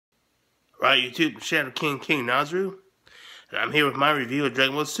Right, YouTube, Shadow King Nazru, and I'm here with my review of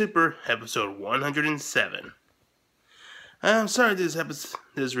Dragon Ball Super, episode 107. I'm sorry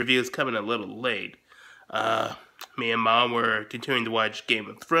this review is coming a little late. Me and Mom were continuing to watch Game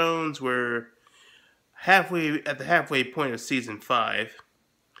of Thrones. We're at the halfway point of season 5.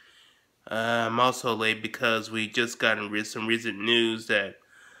 I'm also late because we just got some recent news that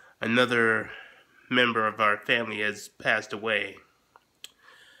another member of our family has passed away.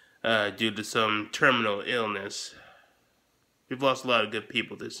 Due to some terminal illness. We've lost a lot of good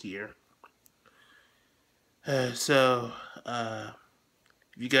people this year. So if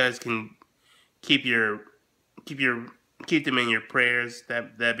you guys can keep them in your prayers,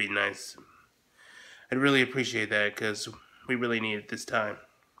 that'd be nice. I'd really appreciate that because we really need it this time.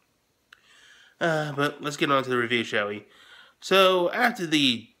 But let's get on to the review, shall we? So after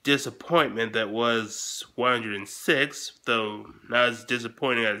the disappointment that was 106, though not as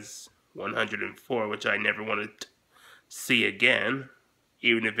disappointing as 104, which I never want to see again,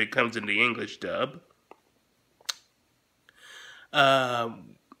 even if it comes in the English dub.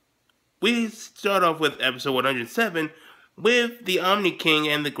 We start off with episode 107 with the Omni King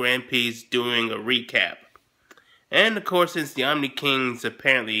and the Grand Peace doing a recap. And of course, since the Omni Kings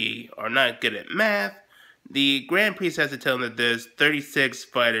apparently are not good at math, the Grand Priest has to tell them that there's 36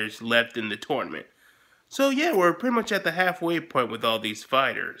 fighters left in the tournament. So yeah, we're pretty much at the halfway point with all these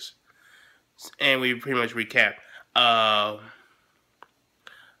fighters. And we pretty much recap.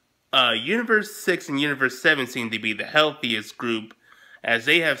 Universe 6 and Universe 7 seem to be the healthiest group, as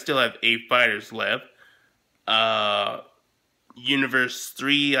they still have 8 fighters left. Universe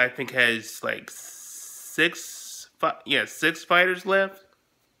 3, I think, has like 6 fighters left.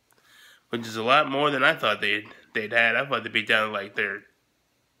 Which is a lot more than I thought they'd had. I thought they'd be down to like their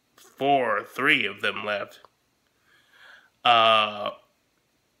 4 or 3 of them left.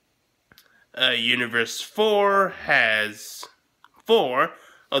 Universe 4 has 4,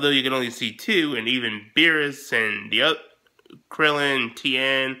 although you can only see 2, and even Beerus and the other Krillin,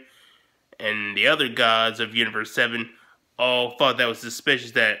 Tien, and the other gods of Universe 7 all thought that was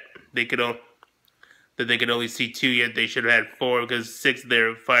suspicious that they could only see 2, yet they should have had 4 because 6 of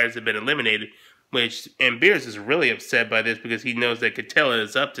their fighters have been eliminated. And Beerus is really upset by this because he knows that Catella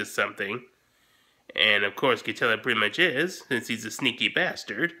is up to something. And of course, Catella pretty much is, since he's a sneaky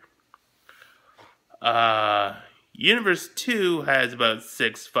bastard. Universe 2 has about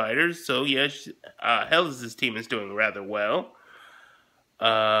 6 fighters, so yes, Hell's team is doing rather well.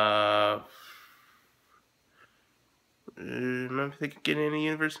 Am I thinking any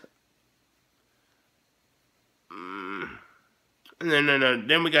universe? No.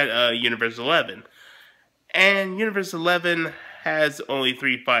 Then we got Universe 11. And Universe 11 has only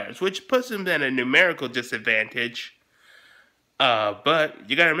 3 fighters, which puts them at a numerical disadvantage. But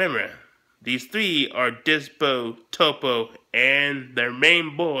you gotta remember, these 3 are Dispo, Topo, and their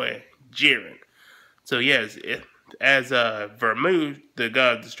main boy, Jiren. So yes, as Vermouth, the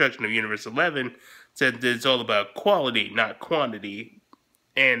god of destruction of Universe 11, said that it's all about quality, not quantity.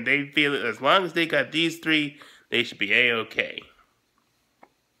 And they feel that as long as they got these 3, they should be A-okay.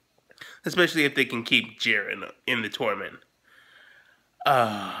 Especially if they can keep Jiren in the tournament.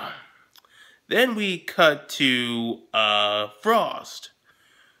 Then we cut to Frost,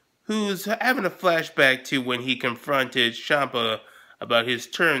 who's having a flashback to when he confronted Champa about his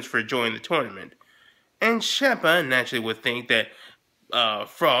terms for joining the tournament. And Champa naturally would think that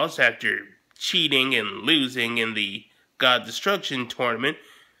Frost, after cheating and losing in the God Destruction tournament,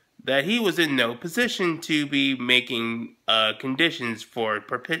 that he was in no position to be making conditions for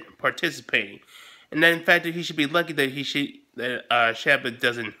participating, and that in fact that he should be lucky that Champa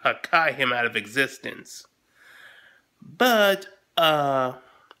doesn't Hakai him out of existence. But Frost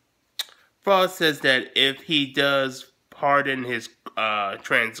says that if he does pardon his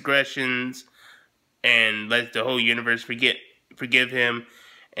transgressions and let the whole universe forgive him,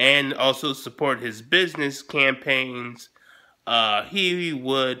 and also support his business campaigns, he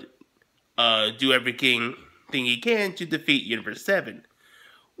would do everything he can to defeat Universe 7.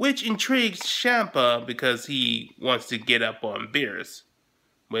 Which intrigues Champa because he wants to get up on Beerus.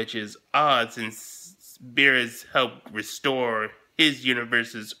 Which is odd since Beerus helped restore his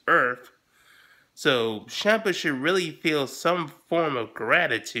universe's Earth. So Champa should really feel some form of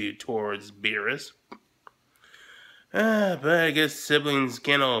gratitude towards Beerus. But I guess siblings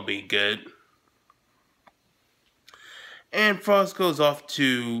can all be good. And Frost goes off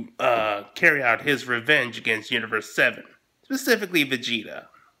to carry out his revenge against Universe 7, specifically Vegeta.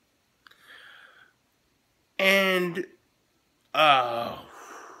 And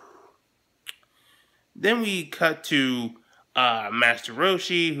then we cut to Master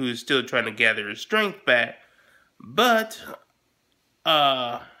Roshi, who's still trying to gather his strength back. But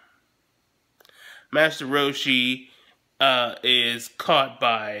Master Roshi is caught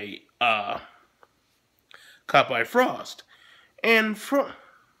by Frost, and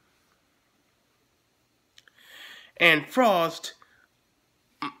Frost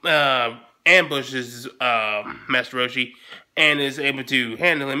ambushes Master Roshi and is able to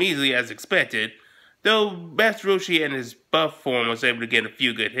handle him easily as expected. Though Master Roshi in his buff form was able to get a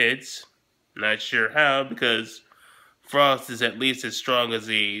few good hits. Not sure how, because Frost is at least as strong as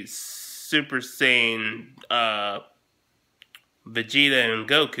the Super Saiyan Vegeta and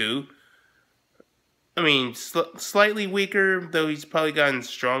Goku. I mean, slightly weaker, though he's probably gotten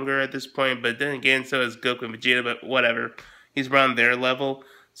stronger at this point. But then again, so is Goku and Vegeta, but whatever. He's around their level.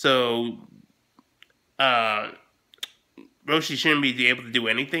 So, Roshi shouldn't be able to do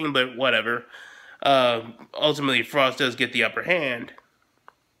anything, but whatever. Ultimately, Frost does get the upper hand.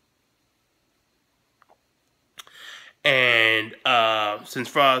 And since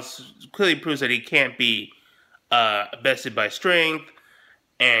Frost clearly proves that he can't be bested by strength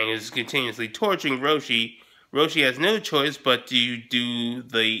and is continuously torturing Roshi, Roshi has no choice but to do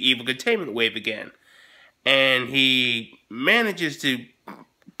the evil containment wave again. And he manages to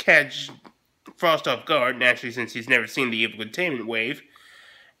catch Frost off guard, naturally, since he's never seen the evil containment wave,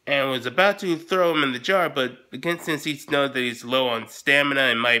 and was about to throw him in the jar, but again, since he knows that he's low on stamina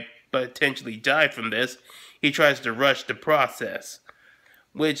and might potentially die from this, he tries to rush the process,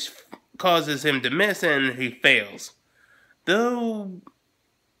 which causes him to miss and he fails. Though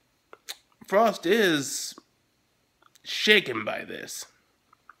Frost is shaken by this.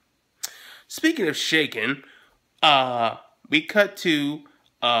 Speaking of shaken, we cut to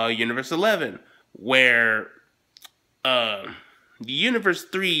Universe 11, where the Universe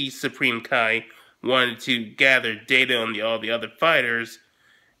 3 Supreme Kai wanted to gather data on all the other fighters,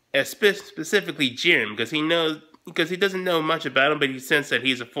 specifically Jiren, because he doesn't know much about him, but he sensed that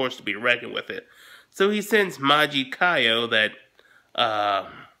he's a force to be reckoned with it. So he sends Maji Kaio,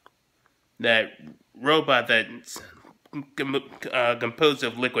 that robot that's composed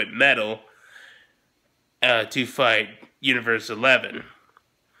of liquid metal, to fight Universe 11.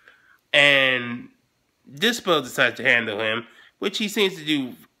 And Dispo decides to handle him, which he seems to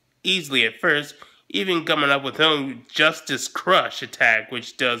do easily at first, even coming up with his own Justice Crush attack,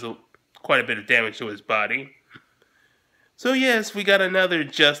 which does quite a bit of damage to his body. So yes, we got another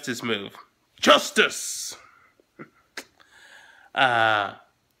Justice move. Justice! And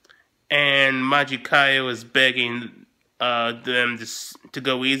Maji Kaio is begging them to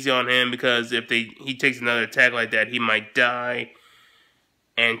go easy on him, because if he takes another attack like that, he might die.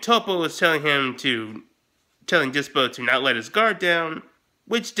 And Topo is telling Dispo to not let his guard down,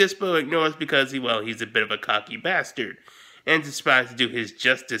 which Dispo ignores because he's a bit of a cocky bastard, and decides to do his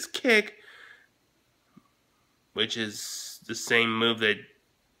Justice Kick, which is the same move that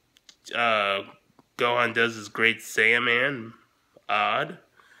Gohan does his Great Saiyaman. Odd.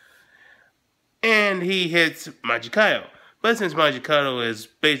 And he hits Maji Kaio. But since Maji Kaio is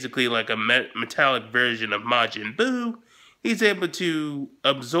basically like a metallic version of Majin Buu, he's able to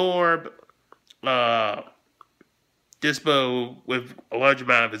absorb Dispo with a large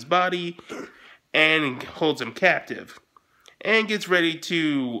amount of his body and holds him captive. And gets ready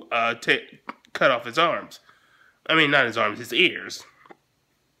to cut off his arms. I mean, not his arms, his ears.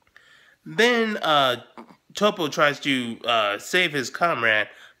 Then Topo tries to save his comrade,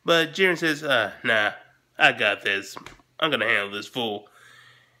 but Jiren says, nah, I got this. I'm gonna handle this fool.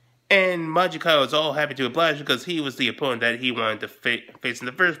 And Maji Kaio is all happy to oblige because he was the opponent that he wanted to face in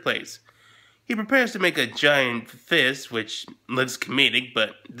the first place. He prepares to make a giant fist, which looks comedic,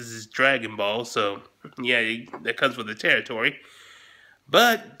 but this is Dragon Ball, so yeah, that comes with the territory.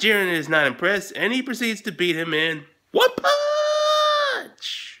 But Jiren is not impressed, and he proceeds to beat him in one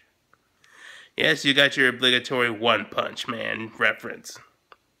punch! Yes, you got your obligatory One Punch Man reference.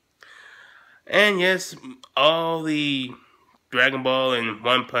 And yes, all the Dragon Ball and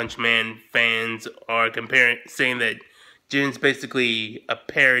One Punch Man fans are saying that Jiren's basically a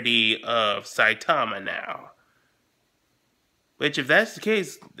parody of Saitama now. Which, if that's the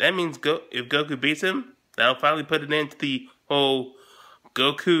case, that means if Goku beats him, that'll finally put an end to the whole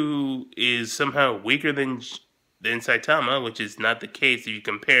Goku is somehow weaker than Saitama, which is not the case if you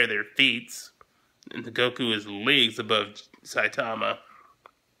compare their feats. And the Goku is leagues above Saitama.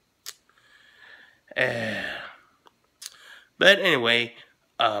 But anyway,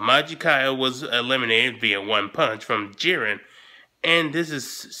 Maji Kaio was eliminated via one punch from Jiren, and this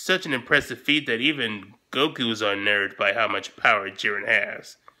is such an impressive feat that even Goku is unnerved by how much power Jiren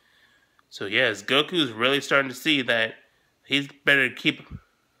has. So yes, Goku is really starting to see that he's better keep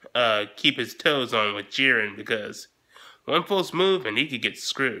his toes on with Jiren, because one false move and he could get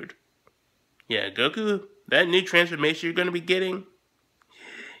screwed. Yeah, Goku, that new transformation you're going to be getting,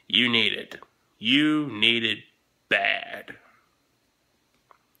 you need it. You need it bad.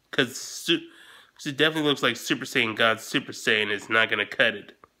 Because it definitely looks like Super Saiyan God Super Saiyan is not going to cut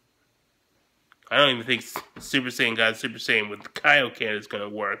it. I don't even think Super Saiyan God Super Saiyan with Kaioken is going to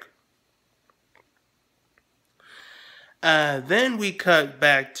work. Then we cut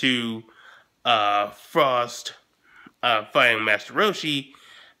back to Frost fighting Master Roshi,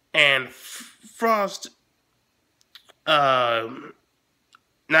 and Frost, not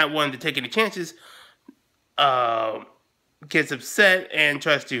wanting to take any chances, gets upset and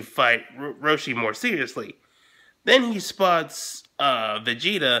tries to fight Roshi more seriously. Then he spots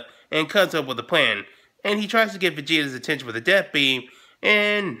Vegeta and comes up with a plan, and he tries to get Vegeta's attention with a death beam,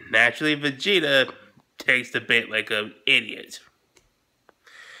 and naturally Vegeta takes the bait like an idiot.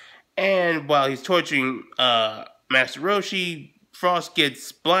 And while he's torturing Master Roshi, Frost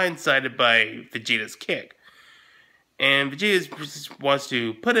gets blindsided by Vegeta's kick. And Vegeta wants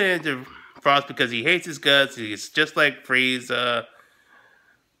to put it into Frost because he hates his guts. He's just like Frieza.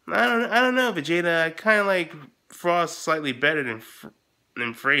 I don't know, Vegeta. I kind of like Frost slightly better than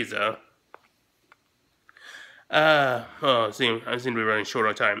Frieza. I seem to be running short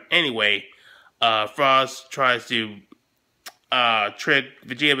on time. Anyway, Frost tries to trick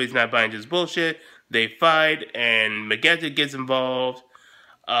Vegeta, but he's not buying his bullshit. They fight, and Vegeta gets involved.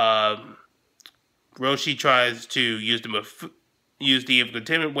 Roshi tries to use the evil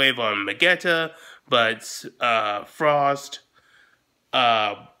containment wave on Vegeta, but Frost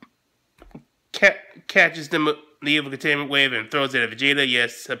catches the evil containment wave and throws it at Vegeta.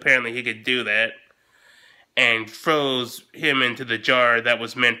 Yes, apparently he could do that. And throws him into the jar that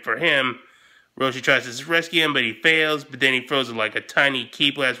was meant for him. Roshi tries to rescue him, but he fails. But then he throws like a tiny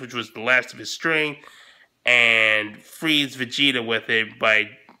ki blast, which was the last of his strength, and frees Vegeta with it by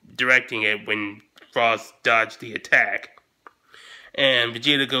directing it when Frost dodged the attack. And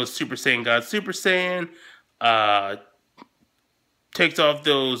Vegeta goes Super Saiyan God Super Saiyan, takes off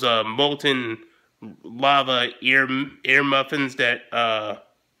those molten lava ear muffins that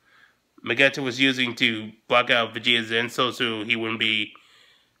Vegeta was using to block out Vegeta's insults, so he wouldn't be,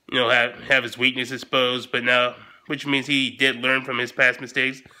 have his weakness exposed. But now, which means he did learn from his past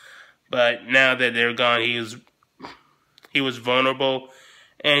mistakes. But now that they're gone, he was vulnerable,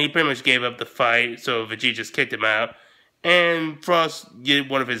 and he pretty much gave up the fight. So Vegeta just kicked him out, and Frost did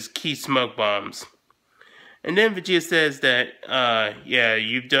one of his key smoke bombs. And then Vegeta says that, yeah,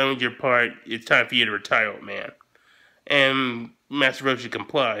 you've done your part. It's time for you to retire, old man. And Master Roshi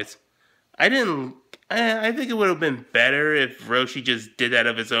complies. I think it would have been better if Roshi just did that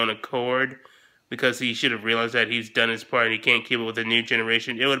of his own accord, because he should have realized that he's done his part and he can't keep it with the new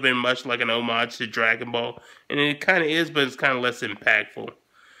generation. It would have been much like an homage to Dragon Ball, and it kind of is, but it's kind of less impactful.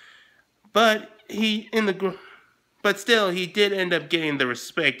 But still, he did end up getting the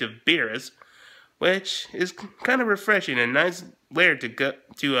respect of Beerus, which is kind of refreshing and a nice layer to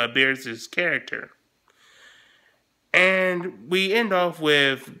Beerus' character. And we end off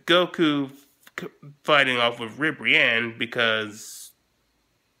with Goku fighting off with Ribrianne because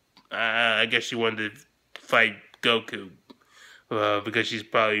I guess she wanted to fight Goku because she's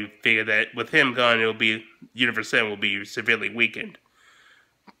probably figured that with him gone, Universe 7 will be severely weakened.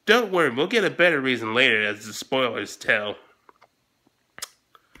 Don't worry, we'll get a better reason later as the spoilers tell.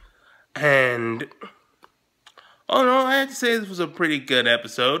 And all in all, I have to say this was a pretty good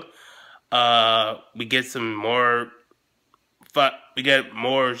episode. We get some more. We get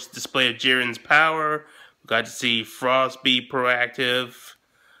more display of Jiren's power. We got to see Frost be proactive.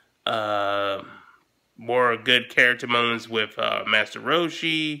 More good character moments with Master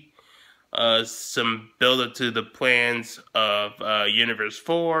Roshi. Some build-up to the plans of Universe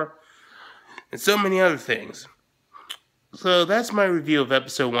 4. And so many other things. So that's my review of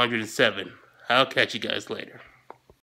episode 107. I'll catch you guys later.